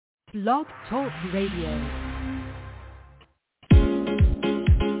Blog Talk Radio.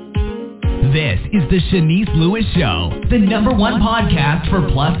 This is the Shanice Lewis Show, the #1 podcast for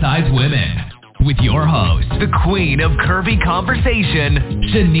plus-size women. With your host, the queen of curvy conversation,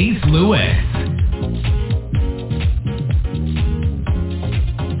 Shanice Lewis.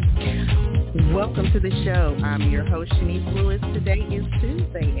 Welcome to the show. I'm your host, Shanice Lewis. Today is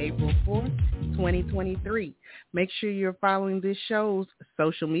Tuesday, April 4th, 2023. Make sure you're following this show's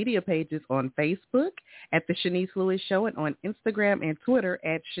social media pages on Facebook at The Shanice Lewis Show and on Instagram and Twitter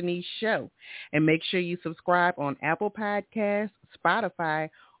at Shanice Show. And make sure you subscribe on Apple Podcasts, Spotify,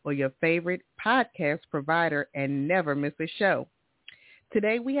 or your favorite podcast provider and never miss a show.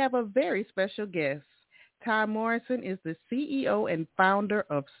 Today we have a very special guest. Ty Morrison is the CEO and founder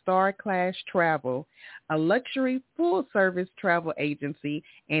of Star Class Travel, a luxury full-service travel agency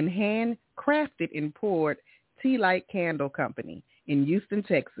and handcrafted and poured tea light candle company in Houston,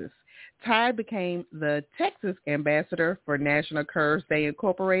 Texas. Ty became the Texas ambassador for National Curves Day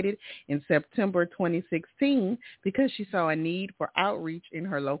Incorporated in September 2016 because she saw a need for outreach in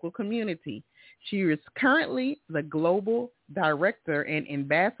her local community. She is currently the global director and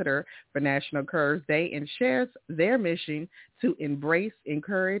ambassador for National Curves Day and shares their mission to embrace,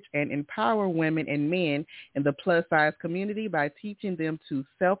 encourage, and empower women and men in the plus-size community by teaching them to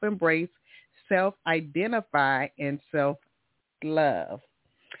self-embrace, self-identify, and self-love.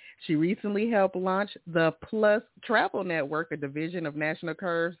 She recently helped launch the Plus Travel Network, a division of National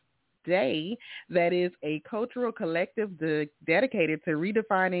Curves Day that is a cultural collective dedicated to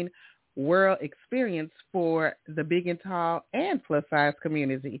redefining world experience for the big and tall and plus size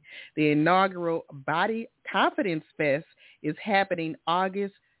community. The inaugural Body Confidence Fest is happening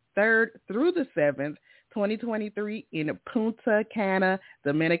August 3rd through the 7th, 2023 in Punta Cana,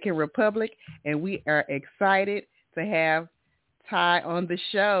 Dominican Republic, and we are excited to have Ty on the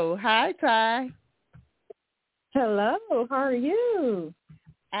show. Hi, Ty. Hello, how are you?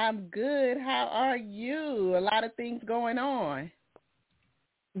 I'm good. How are you? A lot of things going on.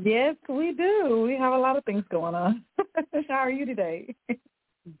 Yes, we do. We have a lot of things going on. How are you today?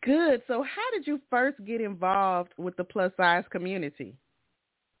 Good. So how did you first get involved with the plus size community?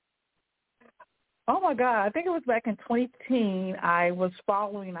 Oh, my God. I think it was back in 2010. I was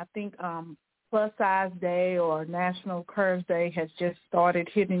following, Plus Size Day or National Curves Day has just started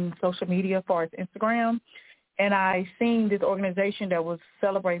hitting social media as far as Instagram. And I seen this organization that was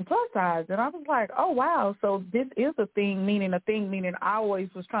celebrating plus size, and I was like, oh, wow, so this is a thing, meaning I always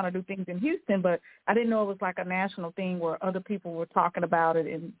was trying to do things in Houston, but I didn't know it was like a national thing where other people were talking about it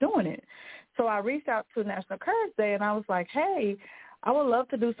and doing it. So I reached out to National Curves Day, and I was like, hey, I would love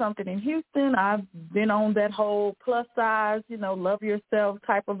to do something in Houston. I've been on that whole plus size, love yourself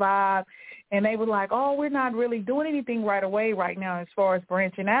type of vibe. And they were like, oh, we're not really doing anything right away right now as far as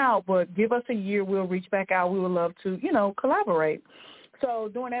branching out, but give us a year. We'll reach back out. We would love to, collaborate.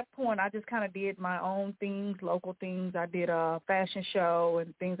 So during that point, I just kind of did my own things, local things. I did a fashion show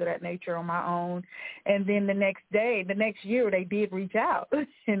and things of that nature on my own. And then the next year, they did reach out.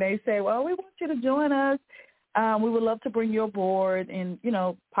 And they said, well, we want you to join us. We would love to bring you aboard and,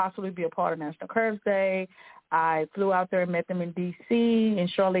 possibly be a part of National Curves Day. I flew out there and met them in D.C., and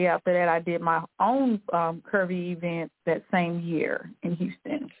shortly after that, I did my own curvy event that same year in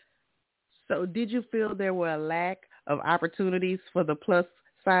Houston. So did you feel there were a lack of opportunities for the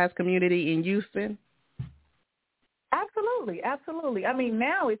plus-size community in Houston? Absolutely. I mean,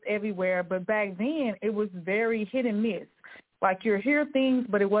 now it's everywhere, but back then it was very hit and miss. Like you hear things,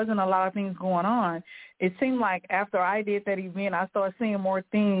 but it wasn't a lot of things going on. It seemed like after I did that event, I started seeing more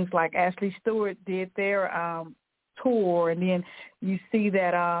things like Ashley Stewart did their tour, and then you see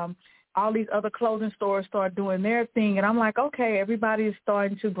that all these other clothing stores start doing their thing. And I'm like, okay, everybody is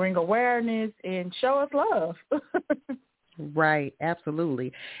starting to bring awareness and show us love. Right,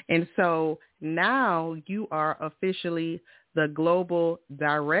 absolutely. And so now you are officially the global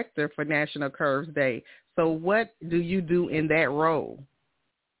director for National Curves Day. So what do you do in that role?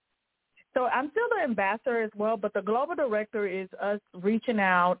 So I'm still the ambassador as well, but the global director is us reaching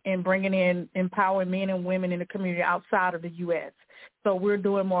out and bringing in empowering men and women in the community outside of the U.S. So we're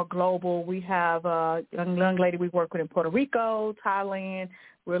doing more global. We have a young lady we work with in Puerto Rico, Thailand.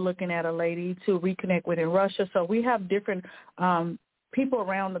 We're looking at a lady to reconnect with in Russia. So we have different people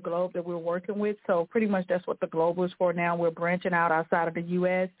around the globe that we're working with. So pretty much that's what the global is for now. We're branching out outside of the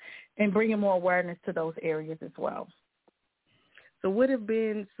U.S. and bringing more awareness to those areas as well. So what have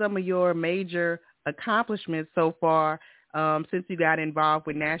been some of your major accomplishments so far since you got involved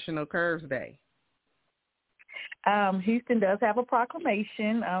with National Curves Day? Houston does have a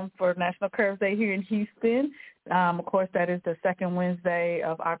proclamation for National Curves Day here in Houston. Of course, that is the second Wednesday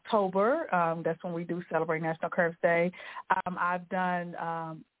of October. That's when we do celebrate National Curves Day. I've done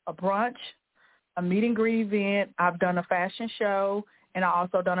a brunch, a meet and greet event. I've done a fashion show, and I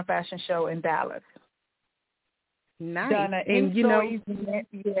also done a fashion show in Dallas. Nice. Done an and event.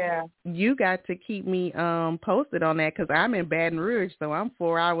 Yeah. You got to keep me posted on that because I'm in Baton Rouge, so I'm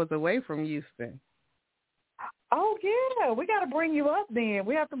 4 hours away from Houston. Oh, yeah. We got to bring you up then.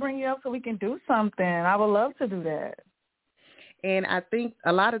 We have to bring you up so we can do something. I would love to do that. And I think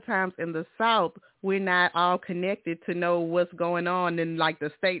a lot of times in the South, we're not all connected to know what's going on in, like,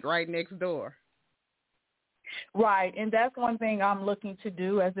 the state right next door. Right, and that's one thing I'm looking to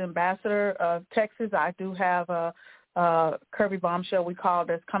do as ambassador of Texas. I do have a Curvy Bombshell, we call it,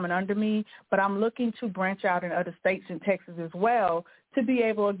 that's coming under me, but I'm looking to branch out in other states in Texas as well to be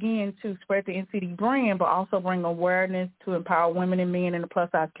able, again, to spread the NCD brand, but also bring awareness to empower women and men in the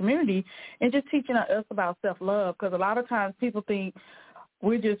plus-size community and just teaching us about self-love, because a lot of times people think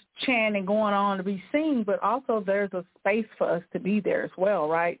we're just chanting going on to be seen, but also there's a space for us to be there as well,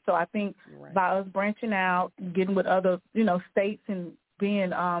 right? So I think by us branching out, getting with other, states and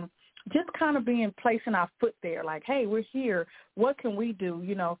being just kind of placing our foot there, like, hey, we're here. What can we do?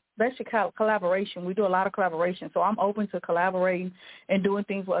 That's your collaboration. We do a lot of collaboration. So I'm open to collaborating and doing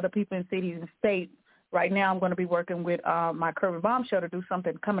things with other people in cities and states. Right now I'm going to be working with my Curvy Bombshell to do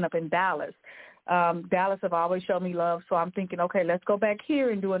something coming up in Dallas. Dallas have always showed me love, so I'm thinking, okay, let's go back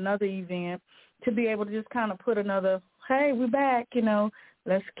here and do another event to be able to just kind of put another, hey, we're back,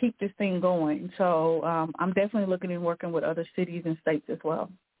 let's keep this thing going. So I'm definitely looking and working with other cities and states as well.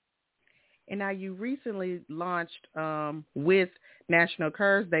 And now you recently launched with National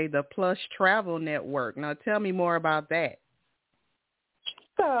Curves Day, the Plush Travel Network. Now tell me more about that.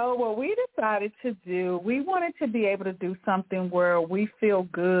 So what we decided to do, we wanted to be able to do something where we feel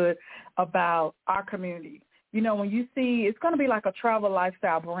good about our community. When you see, it's going to be like a travel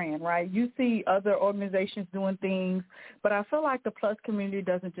lifestyle brand, right? You see other organizations doing things, but I feel like the Plus community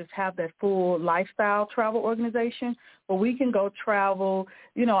doesn't just have that full lifestyle travel organization, but we can go travel,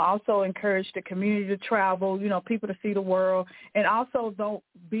 also encourage the community to travel, people to see the world, and also don't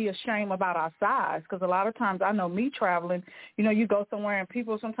be ashamed about our size, because a lot of times I know me traveling, you go somewhere and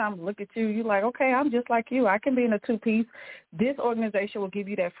people sometimes look at you, you're like, okay, I'm just like you. I can be in a two-piece. This organization will give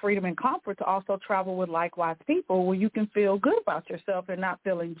you that freedom and comfort to also travel with likewise people where you can feel good about yourself and not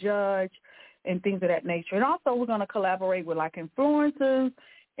feeling judged and things of that nature. And also we're going to collaborate with like influencers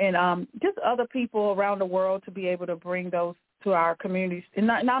and just other people around the world to be able to bring those to our communities. And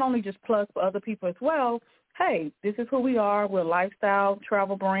not only just Plus, but other people as well. Hey, this is who we are. We're a lifestyle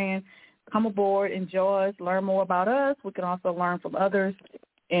travel brand. Come aboard, enjoy us, learn more about us. We can also learn from others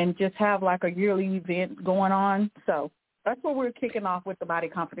and just have like a yearly event going on. So that's what we're kicking off with the Body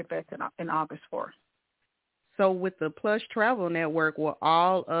Confidence Fest in August for. So with the Plush Travel Network, will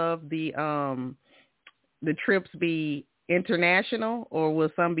all of the trips be international, or will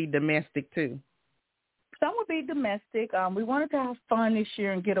some be domestic too? Some will be domestic. We wanted to have fun this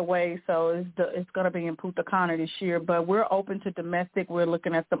year and get away, so it's going to be in Punta Cana this year. But we're open to domestic. We're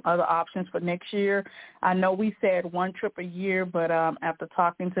looking at some other options for next year. I know we said one trip a year, but after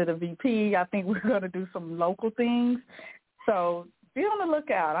talking to the VP, I think we're going to do some local things. So be on the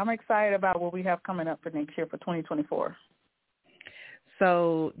lookout. I'm excited about what we have coming up for next year for 2024.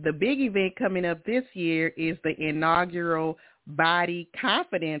 So the big event coming up this year is the inaugural Body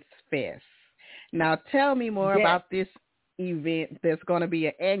Confidence Fest. Now tell me more about this event that's going to be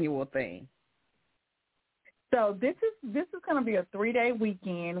an annual thing. So this is going to be a 3-day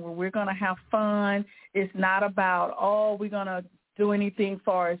weekend where we're going to have fun. It's not about, we're going to do anything as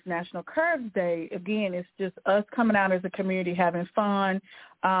far as National Curves Day. Again, it's just us coming out as a community having fun.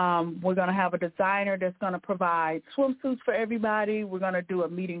 We're going to have a designer that's going to provide swimsuits for everybody. We're going to do a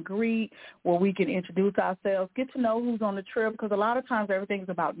meet and greet where we can introduce ourselves, get to know who's on the trip, because a lot of times everything's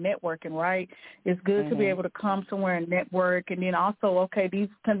about networking, right? It's good to be able to come somewhere and network, and then also, these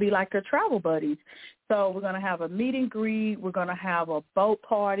can be like your travel buddies. So we're going to have a meet and greet. We're going to have a boat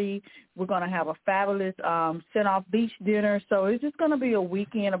party. We're going to have a fabulous send-off beach dinner. So it's just going to be a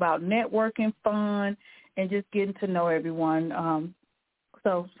weekend about networking, fun, and just getting to know everyone.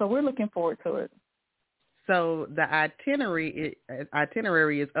 So we're looking forward to it. So the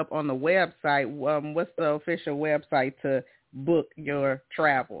itinerary is up on the website. What's the official website to book your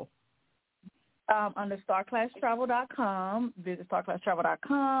travel? Under starclasstravel.com, visit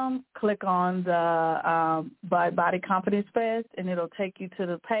starclasstravel.com, click on the Body Confidence Fest, and it'll take you to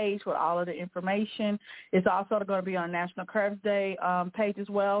the page with all of the information. It's also going to be on National Curves Day page as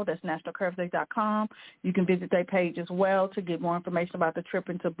well. That's nationalcurvesday.com. You can visit that page as well to get more information about the trip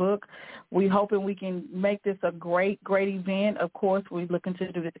and to book. We're hoping we can make this a great event. Of course, we're looking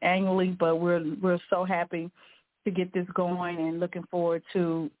to do this annually, but we're so happy to get this going and looking forward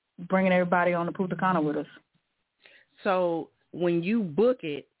to bringing everybody on the Punta Cana with us. So when you book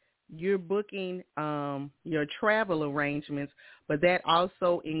it, you're booking your travel arrangements, but that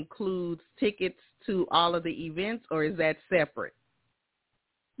also includes tickets to all of the events, or is that separate?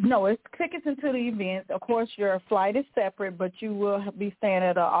 No, it's tickets into the events. Of course, your flight is separate, but you will be staying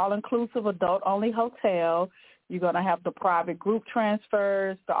at an all-inclusive adult-only hotel. You're going to have the private group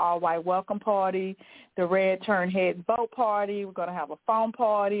transfers, the all-white welcome party, the red turn heads boat party. We're going to have a phone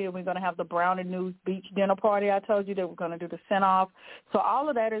party, and we're going to have the Brown and News beach dinner party. I told you that we're going to do the send-off. So all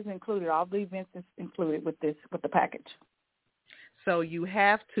of that is included. All the events is included with the package. So you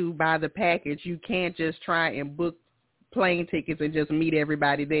have to buy the package. You can't just try and book plane tickets and just meet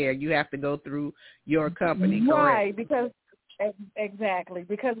everybody there. You have to go through your company, correct? Right, Exactly,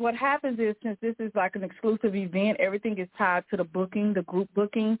 because what happens is, since this is like an exclusive event, everything is tied to the booking, the group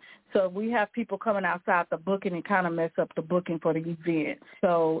booking. So if we have people coming outside the booking, and kind of mess up the booking for the event.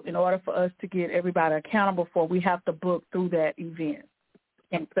 So in order for us to get everybody accountable for, we have to book through that event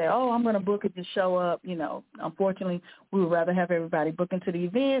and say, oh, I'm going to book it to show up. Unfortunately, we would rather have everybody book into the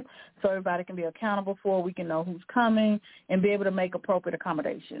event so everybody can be accountable for, we can know who's coming and be able to make appropriate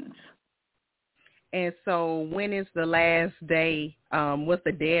accommodations. And so when is the last day, what's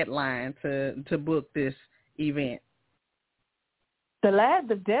the deadline to book this event?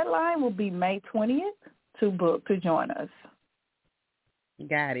 The deadline will be May 20th to join us.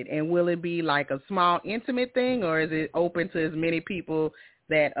 Got it. And will it be like a small, intimate thing, or is it open to as many people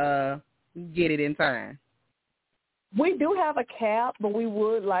that get it in time? We do have a cap, but we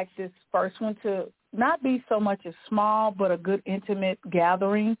would like this first one to not be so much as small, but a good intimate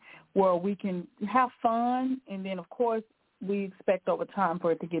gathering where we can have fun. And then, of course, we expect over time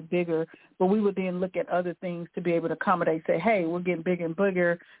for it to get bigger, but we would then look at other things to be able to accommodate, say, hey, we're getting bigger and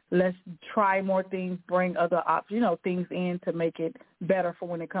bigger. Let's try more things, bring other things in to make it better for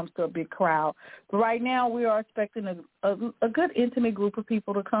when it comes to a big crowd. But right now we are expecting a good intimate group of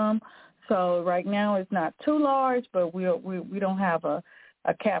people to come. So right now it's not too large, but we don't have a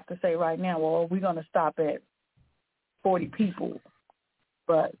cap to say right now, well, we're going to stop at 40 people.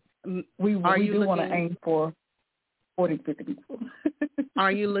 But we do want to aim for 40, 50 people.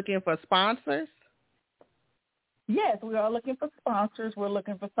 Are you looking for sponsors? Yes, we are looking for sponsors. We're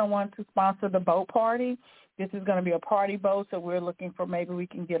looking for someone to sponsor the boat party. This is going to be a party boat, so we're looking for maybe we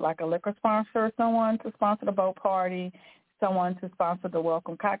can get like a liquor sponsor or someone to sponsor the boat party, someone to sponsor the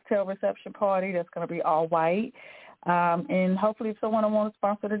welcome cocktail reception party that's going to be all white. And hopefully if someone wants to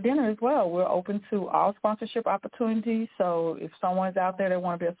sponsor the dinner as well, we're open to all sponsorship opportunities. So if someone's out there that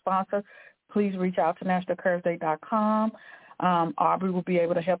want to be a sponsor, please reach out to nationalcurvesday.com. Aubrey will be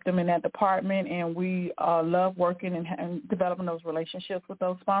able to help them in that department, and we love working and developing those relationships with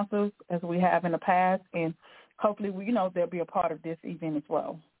those sponsors as we have in the past, and hopefully they'll be a part of this event as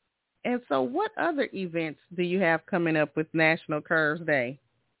well. And so what other events do you have coming up with National Curves Day?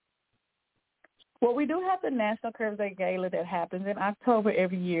 Well, we do have the National Curves Day Gala that happens in October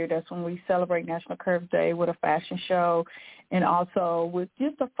every year. That's when we celebrate National Curves Day with a fashion show and also with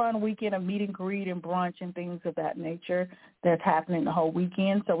just a fun weekend of meet and greet and brunch and things of that nature that's happening the whole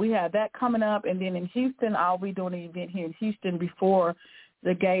weekend. So we have that coming up. And then in Houston, I'll be doing an event here in Houston before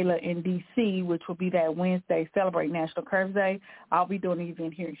the gala in D.C., which will be that Wednesday, Celebrate National Curves Day. I'll be doing an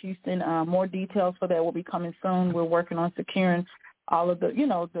event here in Houston. More details for that will be coming soon. We're working on securing all of the,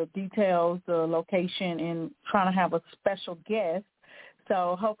 the details, the location, and trying to have a special guest.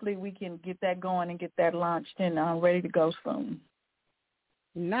 So hopefully we can get that going and get that launched and ready to go soon.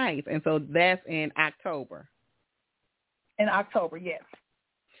 Nice. And so that's in October. In October, yes.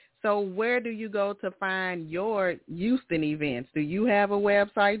 So where do you go to find your Houston events? Do you have a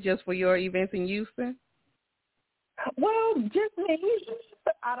website just for your events in Houston? Well, just me.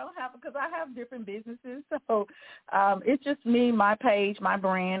 I don't have, because I have different businesses. So it's just me, my page, my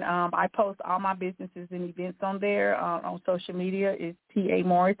brand. I post all my businesses and events on there. On social media, it's T.A.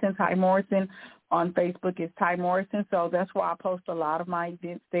 Morrison, Ty Morrison. On Facebook, it's Ty Morrison. So that's why I post a lot of my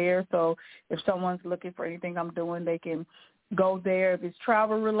events there. So if someone's looking for anything I'm doing, they can go there. If it's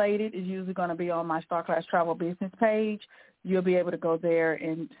travel related, it's usually going to be on my Star Class Travel business page. You'll be able to go there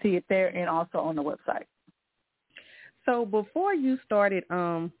and see it there and also on the website. So before you started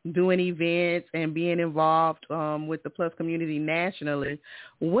doing events and being involved with the Plus community nationally,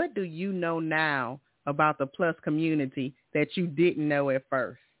 what do you know now about the Plus community that you didn't know at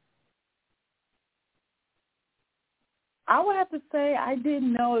first? I would have to say I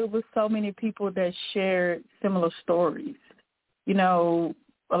didn't know it was so many people that shared similar stories. You know,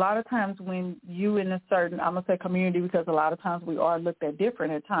 a lot of times when you in a certain, I'm going to say community, because a lot of times we are looked at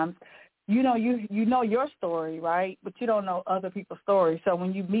different at times, you know your story, right? But you don't know other people's stories. So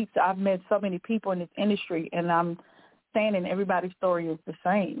when you meet, I've met so many people in this industry, and I'm saying everybody's story is the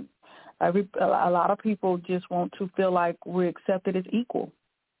same. A lot of people just want to feel like we're accepted as equal,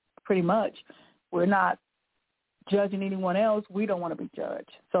 pretty much. We're not judging anyone else. We don't want to be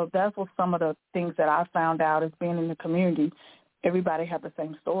judged. So that's what some of the things that I found out as being in the community. Everybody have the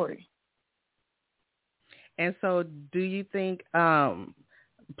same story. And so do you think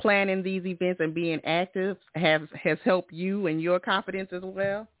planning these events and being active has helped you and your confidence as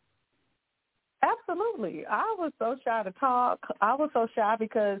well? Absolutely. I was so shy to talk. I was so shy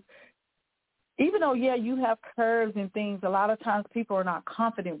because even though, you have curves and things, a lot of times people are not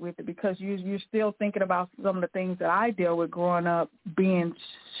confident with it because you're still thinking about some of the things that I deal with growing up being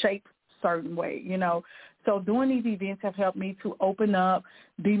shaped a certain way, you know. So doing these events have helped me to open up,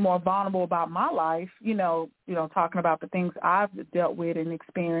 be more vulnerable about my life, you know, talking about the things I've dealt with and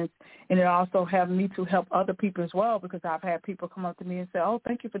experienced. And it also helped me to help other people as well, because I've had people come up to me and say, oh,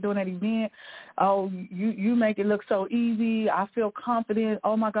 thank you for doing that event. Oh, you make it look so easy. I feel confident.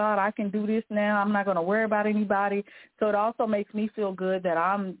 Oh, my God, I can do this now. I'm not going to worry about anybody. So it also makes me feel good that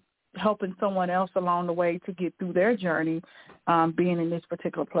I'm helping someone else along the way to get through their journey being in this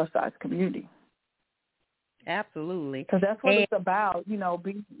particular plus-size community. Absolutely. Because that's what it's about, you know,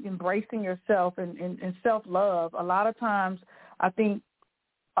 embracing yourself and self-love. A lot of times I think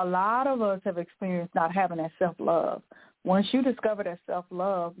a lot of us have experienced not having that self-love. Once you discover that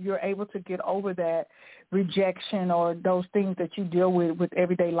self-love, you're able to get over that rejection or those things that you deal with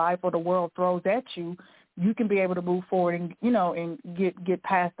everyday life or the world throws at you. You can be able to move forward and, you know, and get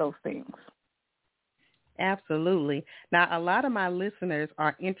past those things. Absolutely. Now, a lot of my listeners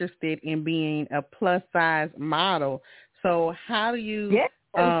are interested in being a plus-size model. So how do you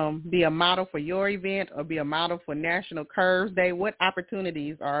be a model for your event or be a model for National Curves Day? What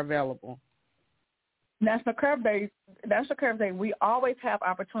opportunities are available? National Curve Day, we always have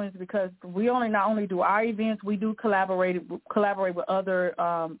opportunities because we not only do our events, we do collaborate with other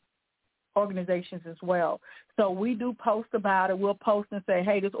organizations as well. So we do post about it. We'll post and say,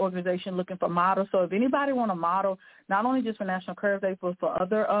 hey, this organization looking for models. So if anybody want to model, not only just for National Curve Day, but for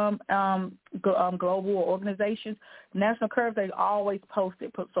other global organizations, National Curve Day always post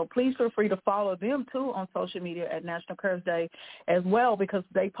it. So please feel free to follow them, too, on social media at National Curve Day as well, because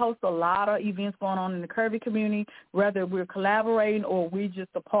they post a lot of events going on in the curvy community, whether we're collaborating or we just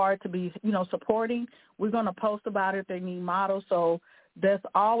a part to be, you know, supporting. We're going to post about it if they need models. So that's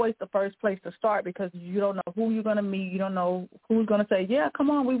always the first place to start, because you don't know who you're going to meet. You don't know who's going to say, yeah, come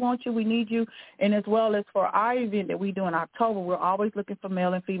on, we want you, we need you. And as well as for our event that we do in October, we're always looking for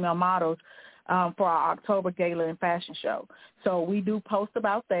male and female models for our October gala and fashion show. So we do post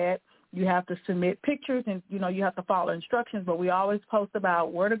about that. You have to submit pictures and, you know, you have to follow instructions, but we always post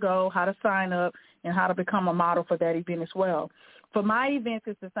about where to go, how to sign up, and how to become a model for that event as well. For my events,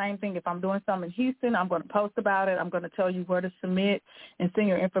 it's the same thing. If I'm doing something in Houston, I'm going to post about it. I'm going to tell you where to submit and send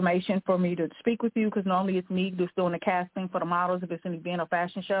your information for me to speak with you, because normally it's me just doing the casting for the models. If it's an event or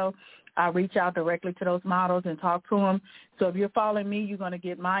fashion show, I reach out directly to those models and talk to them. So if you're following me, you're going to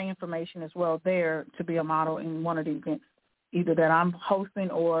get my information as well there to be a model in one of the events, either that I'm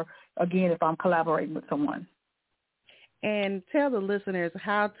hosting or, again, if I'm collaborating with someone. And tell the listeners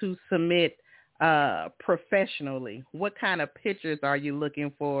how to submit professionally. What kind of pictures are you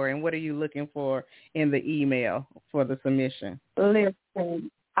looking for, and what are you looking for in the email for the submission? Listen,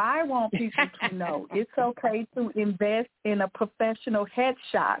 I want people to know it's okay to invest in a professional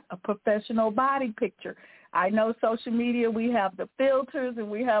headshot, a professional body picture. I know social media, we have the filters and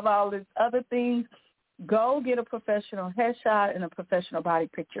we have all these other things. Go get a professional headshot and a professional body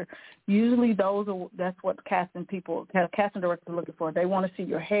picture. Usually that's what casting directors are looking for. They want to see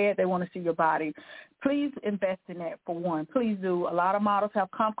your head. They want to see your body. Please invest in that, for one. Please do. A lot of models have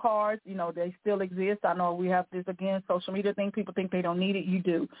comp cards. You know, they still exist. I know we have this, again, social media thing. People think they don't need it. You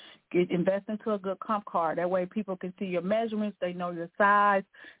do. Invest into a good comp card. That way people can see your measurements. They know your size.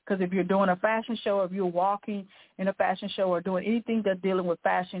 Because if you're doing a fashion show, if you're walking in a fashion show or doing anything that's dealing with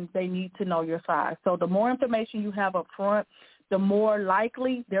fashion, they need to know your size. So the more information you have up front, the more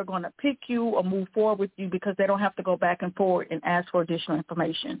likely they're going to pick you or move forward with you because they don't have to go back and forth and ask for additional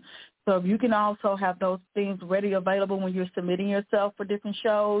information. So if you can also have those things ready available when you're submitting yourself for different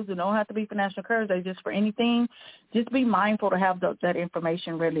shows, it don't have to be for National Curves Day, just for anything, just be mindful to have that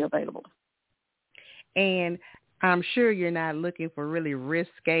information readily available. And I'm sure you're not looking for really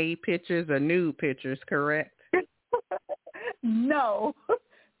risque pictures or nude pictures, correct? No.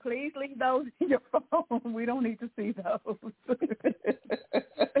 Please leave those in your phone. We don't need to see those.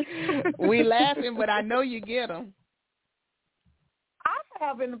 We laughing, but I know you get them. I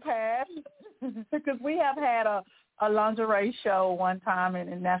have in the past because we have had a lingerie show one time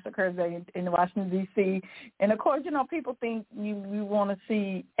in National Curves Day in Washington, D.C. And, of course, people think you want to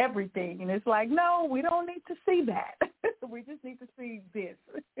see everything. And it's like, no, we don't need to see that. We just need to see this.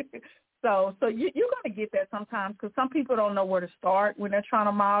 So you're going to get that sometimes because some people don't know where to start when they're trying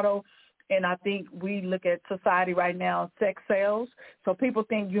to model. And I think we look at society right now, sex sells. So people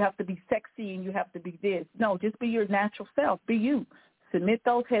think you have to be sexy and you have to be this. No, just be your natural self. Be you. Submit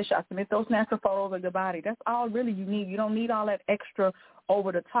those headshots. Submit those natural photos of your body. That's all really you need. You don't need all that extra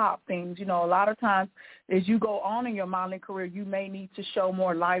over-the-top things. A lot of times as you go on in your modeling career, you may need to show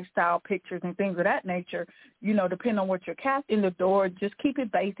more lifestyle pictures and things of that nature, depending on what you're casting the door. Just keep it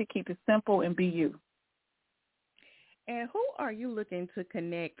basic, keep it simple, and be you. And who are you looking to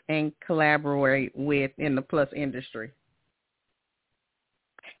connect and collaborate with in the plus industry?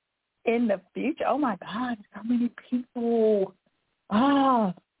 In the future? Oh, my God, so many people.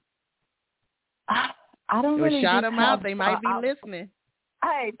 I don't really shout them out. They might be listening.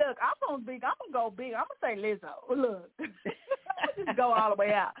 Hey, look, I'm gonna go big. I'm gonna say Lizzo. Look, just go all the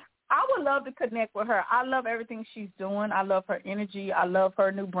way out. I would love to connect with her. I love everything she's doing. I love her energy. I love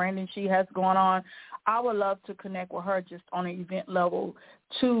her new branding she has going on. I would love to connect with her just on an event level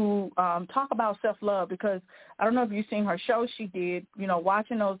to talk about self-love because I don't know if you've seen her show she did,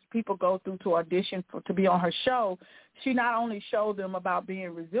 watching those people go through to audition to be on her show. She not only showed them about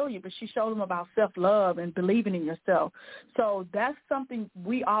being resilient, but she showed them about self-love and believing in yourself. So that's something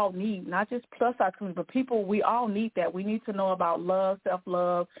we all need, not just plus-size community, but people, we all need that. We need to know about love,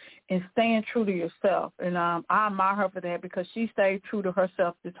 self-love, and staying true to yourself. And I admire her for that because she stayed true to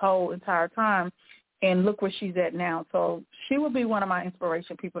herself this whole entire time. And look where she's at now. So she would be one of my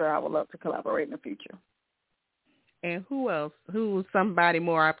inspiration people that I would love to collaborate in the future. And who else? Who's somebody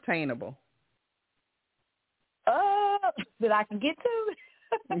more obtainable? That I can get to?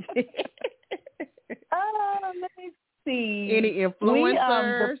 Let me see. Any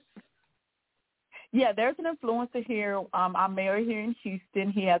influencers? Yeah, there's an influencer here. I'm married here in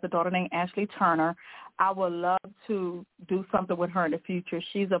Houston. He has a daughter named Ashley Turner. I would love to do something with her in the future.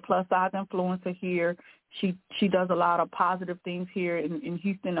 She's a plus-size influencer here. She does a lot of positive things here in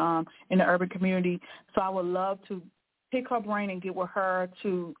Houston, in the urban community. So I would love to pick her brain and get with her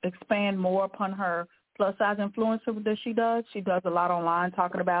to expand more upon her plus-size influencer that she does. She does a lot online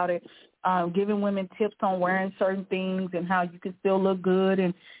talking about it, giving women tips on wearing certain things and how you can still look good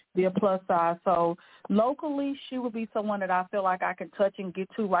and be a plus size. So locally, she would be someone that I feel like I can touch and get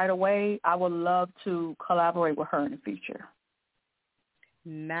to right away. I would love to collaborate with her in the future.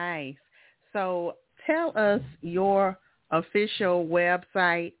 Nice. So tell us your official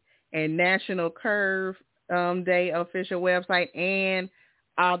website and National Curve Day official website and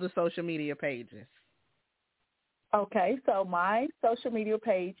all the social media pages. Okay, so my social media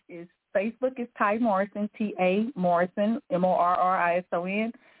page is Facebook is Ty Morrison, T-A Morrison,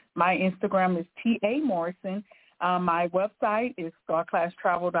 M-O-R-R-I-S-O-N. My Instagram is T.A. Morrison. My website is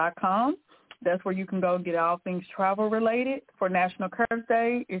starclasstravel.com. That's where you can go and get all things travel related. For National Curves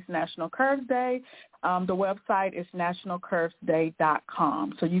Day, it's National Curves Day. The website is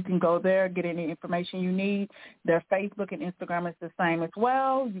nationalcurvesday.com. So you can go there, get any information you need. Their Facebook and Instagram is the same as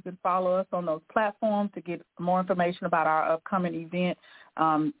well. You can follow us on those platforms to get more information about our upcoming event,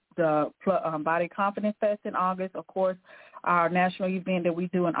 the Body Confidence Fest in August, of course, our national event that we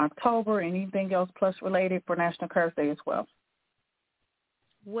do in October, and anything else plus related for National Curves Day as well.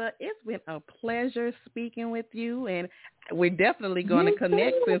 Well, it's been a pleasure speaking with you, and we're definitely going to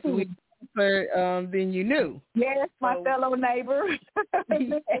connect since we than you knew. Yes, my fellow neighbor.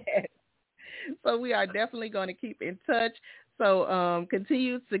 Yes. So we are definitely going to keep in touch. So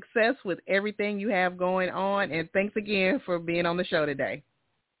continued success with everything you have going on, and thanks again for being on the show today.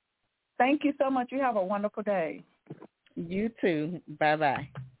 Thank you so much. You have a wonderful day. You too. Bye-bye.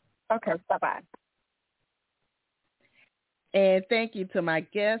 Okay, bye-bye. And thank you to my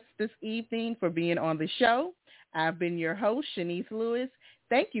guests this evening for being on the show. I've been your host, Shanice Lewis.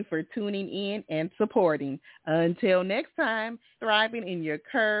 Thank you for tuning in and supporting. Until next time, thriving in your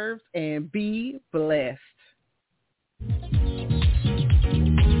curves and be blessed.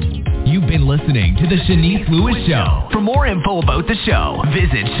 been listening to The Shanice Lewis Show. For more info about the show,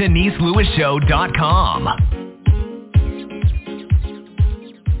 visit ShaniceLewisShow.com.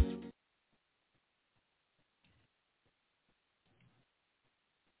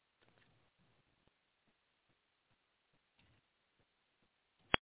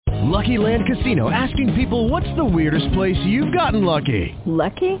 Lucky Land Casino, asking people, what's the weirdest place you've gotten lucky?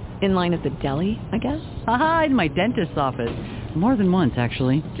 Lucky? In line at the deli, I guess? Aha, in my dentist's office. More than once,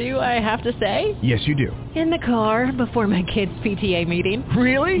 actually. Do I have to say? Yes, you do. In the car before my kids' PTA meeting.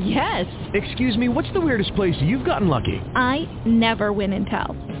 Really? Yes. Excuse me, what's the weirdest place you've gotten lucky? I never win and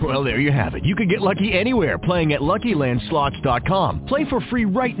tell. Well, there you have it. You can get lucky anywhere, playing at LuckyLandSlots.com. Play for free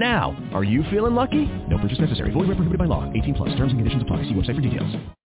right now. Are you feeling lucky? No purchase necessary. Void where prohibited by law. 18+. Terms and conditions apply. See website for details.